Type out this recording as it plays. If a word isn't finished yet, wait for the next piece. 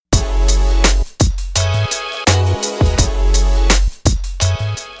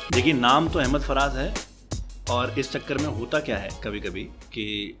देखिए, नाम तो अहमद फराज है और इस चक्कर में होता क्या है कभी कभी कि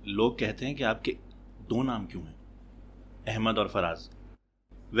लोग कहते हैं कि आपके दो नाम क्यों हैं, अहमद और फराज।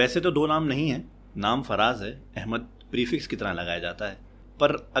 वैसे तो दो नाम नहीं है, नाम फराज है, अहमद प्रीफिक्स की तरह लगाया जाता है।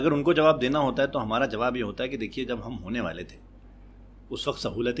 पर अगर उनको जवाब देना होता है तो हमारा जवाब ये होता है कि देखिए, जब हम होने वाले थे उस वक्त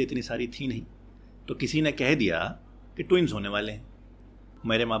सहूलतें इतनी सारी थी नहीं, तो किसी ने कह दिया कि ट्विंस होने वाले हैं।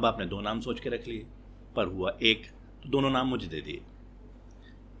 मेरे माँ बाप ने दो नाम सोच के रख लिए, पर हुआ एक, तो दोनों नाम मुझे दे दिए।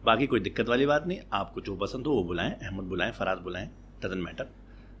 बाकी कोई दिक्कत वाली बात नहीं, आपको जो पसंद हो वो बुलाएं, अहमद बुलाएं, फराज बुलाएं, डजंट मैटर।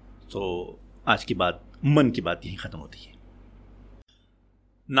 तो आज की बात, मन की बात यहीं ख़त्म होती है।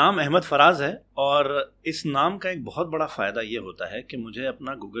 नाम अहमद फराज है और इस नाम का एक बहुत बड़ा फ़ायदा ये होता है कि मुझे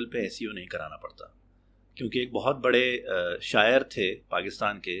अपना गूगल पे एसईओ नहीं कराना पड़ता, क्योंकि एक बहुत बड़े शायर थे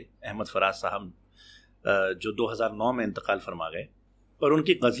पाकिस्तान के, अहमद फराज साहब, जो 2009 में इंतकाल फरमा गए, पर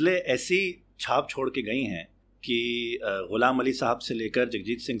उनकी गज़लें ऐसी छाप छोड़ के गई हैं कि ग़ुलाम अली साहब से लेकर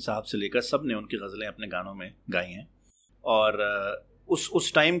जगजीत सिंह साहब से लेकर सब ने उनकी गज़लें अपने गानों में गाई हैं। और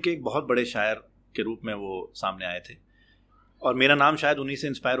उस टाइम के एक बहुत बड़े शायर के रूप में वो सामने आए थे और मेरा नाम शायद उन्हीं से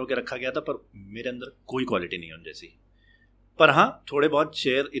इंस्पायर होकर रखा गया था, पर मेरे अंदर कोई क्वालिटी नहीं है उन जैसी। पर हाँ, थोड़े बहुत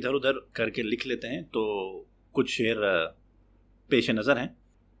शेर इधर उधर करके लिख लेते हैं, तो कुछ शेर पेश नज़र हैं।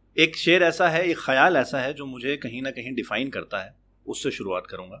 एक शेर ऐसा है, एक ख़याल ऐसा है जो मुझे कहीं ना कहीं डिफ़ाइन करता है, उससे शुरुआत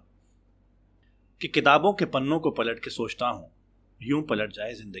करूँगा कि किताबों के पन्नों को पलट के सोचता हूँ, यूं पलट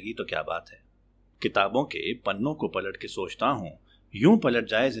जाए ज़िंदगी तो क्या बात है। किताबों के पन्नों को पलट के सोचता हूँ, यूं पलट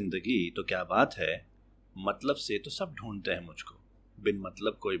जाए ज़िंदगी तो क्या बात है। मतलब से तो सब ढूंढते हैं मुझको, बिन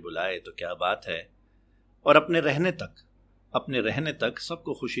मतलब कोई बुलाए तो क्या बात है। और अपने रहने तक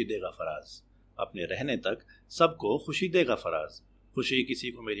सबको खुशी देगा फराज, अपने रहने तक सबको खुशी देगा फराज। खुशी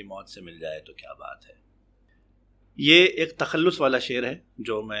किसी को मेरी मौत से मिल जाए तो क्या बात है। ये एक तखल्लुस वाला शेर है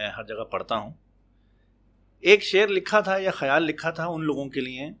जो मैं हर जगह पढ़ता हूँ। एक शेर लिखा था या ख्याल लिखा था उन लोगों के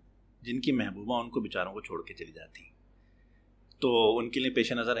लिए जिनकी महबूबा उनको बेचारों को छोड़ के चली जाती, तो उनके लिए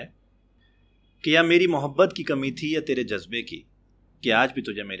पेश नज़र है कि या मेरी मोहब्बत की कमी थी या तेरे जज्बे की, कि आज भी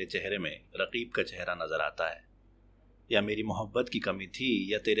तुझे मेरे चेहरे में रकीब का चेहरा नज़र आता है। या मेरी मोहब्बत की कमी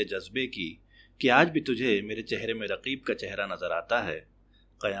थी या तेरे जज्बे की, कि आज भी तुझे मेरे चेहरे में रकीब का चेहरा नज़र आता है।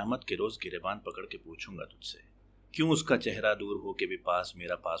 क़यामत के रोज़ गिरेबान पकड़ के पूछूंगा तुझसे, क्यों उसका चेहरा दूर हो के भी पास,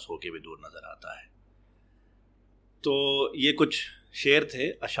 मेरा पास हो के भी दूर नज़र आता है। तो ये कुछ शेर थे,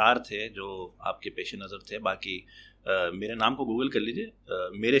 अशार थे जो आपके पेश नज़र थे। बाकी मेरे नाम को गूगल कर लीजिए,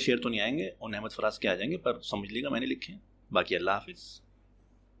 मेरे शेर तो नहीं आएंगे, उन अहमद फराज के आ जाएंगे, पर समझ लीजिएगा मैंने लिखे हैं। बाकी अल्लाह हाफिज़।